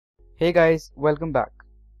Hey guys, welcome back.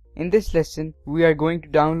 In this lesson, we are going to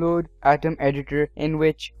download Atom Editor, in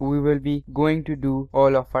which we will be going to do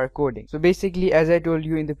all of our coding. So basically, as I told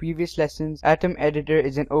you in the previous lessons, Atom Editor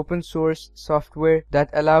is an open source software that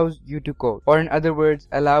allows you to code, or in other words,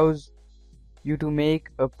 allows you to make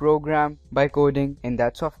a program by coding in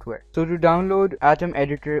that software. So to download Atom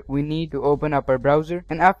Editor, we need to open up our browser,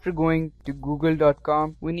 and after going to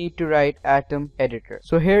google.com, we need to write Atom Editor.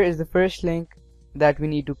 So here is the first link that we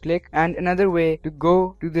need to click, and another way to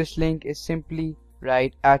go to this link is simply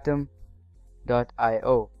write atom.io,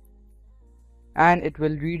 and it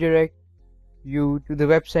will redirect you to the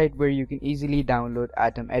website where you can easily download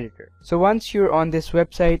Atom Editor. So once you're on this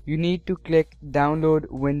website, you need to click download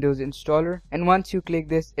Windows installer, and once you click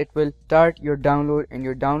this, it will start your download in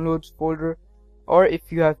your downloads folder, or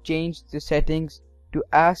if you have changed the settings to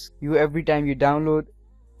ask you every time you download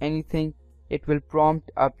anything, it will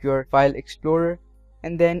prompt up your file explorer,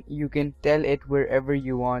 and then you can tell it wherever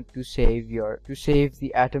you want to save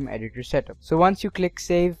the Atom Editor setup. So once you click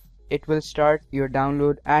save, it will start your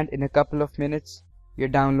download, and in a couple of minutes your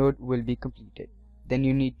download will be completed. Then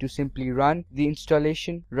you need to simply run the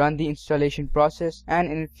installation process, and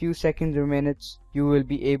in a few seconds or minutes you will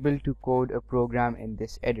be able to code a program in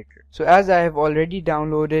this editor. So as I have already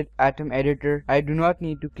downloaded Atom Editor, I do not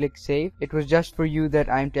need to click save. It was just for you that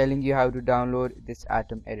I am telling you how to download this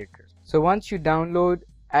Atom Editor. So once you download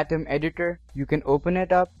Atom Editor, you can open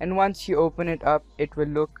it up, and once you open it up, it will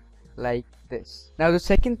look like this. Now the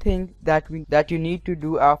second thing that you need to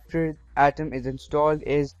do after Atom is installed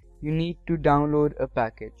is you need to download a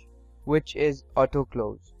package, which is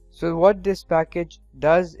AutoClose. So what this package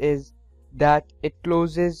does is that it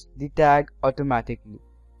closes the tag automatically.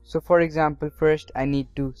 So for example, first I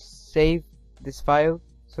need to save this file.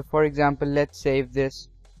 So for example, let's save this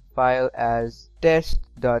file as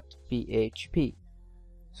test.php.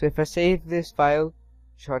 So if I save this file,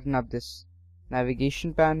 shorten up this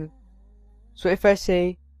navigation panel. So if I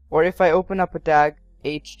say, or if I open up a tag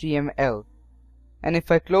HTML, and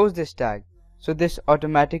if I close this tag, so this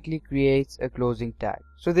automatically creates a closing tag.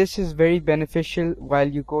 So this is very beneficial while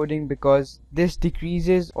you coding, because this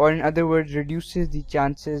decreases, or in other words reduces, the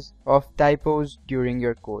chances of typos during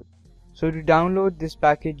your code. So to download this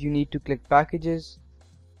package, you need to click packages,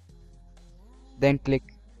 then click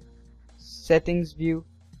settings view,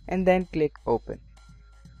 and then click open,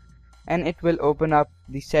 and it will open up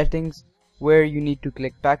the settings where you need to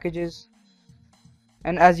click packages.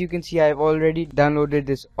 And as you can see, I have already downloaded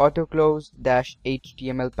this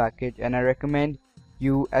AutoClose-HTML package, and I recommend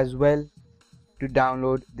you as well to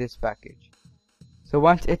download this package. So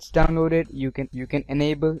once it's downloaded, you can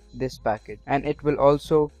enable this package, and it will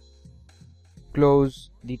also close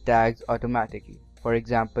the tags automatically. For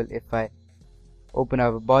example, if I open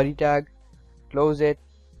up a body tag, close it,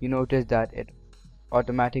 you notice that it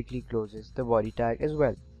automatically closes the body tag as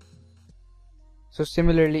well. So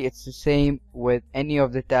similarly, it's the same with any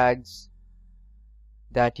of the tags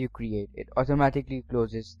that you create. It automatically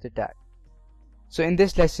closes the tag. So in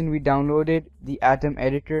this lesson, we downloaded the Atom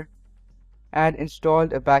Editor and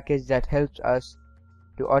installed a package that helps us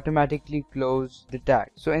to automatically close the tag.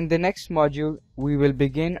 So in the next module, we will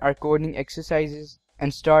begin our coding exercises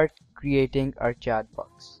and start creating our chat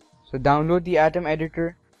box. So download the Atom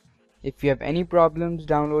Editor. If you have any problems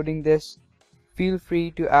downloading this, feel free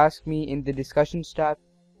to ask me in the discussions tab,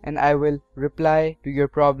 and I will reply to your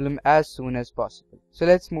problem as soon as possible. So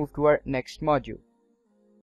let's move to our next module.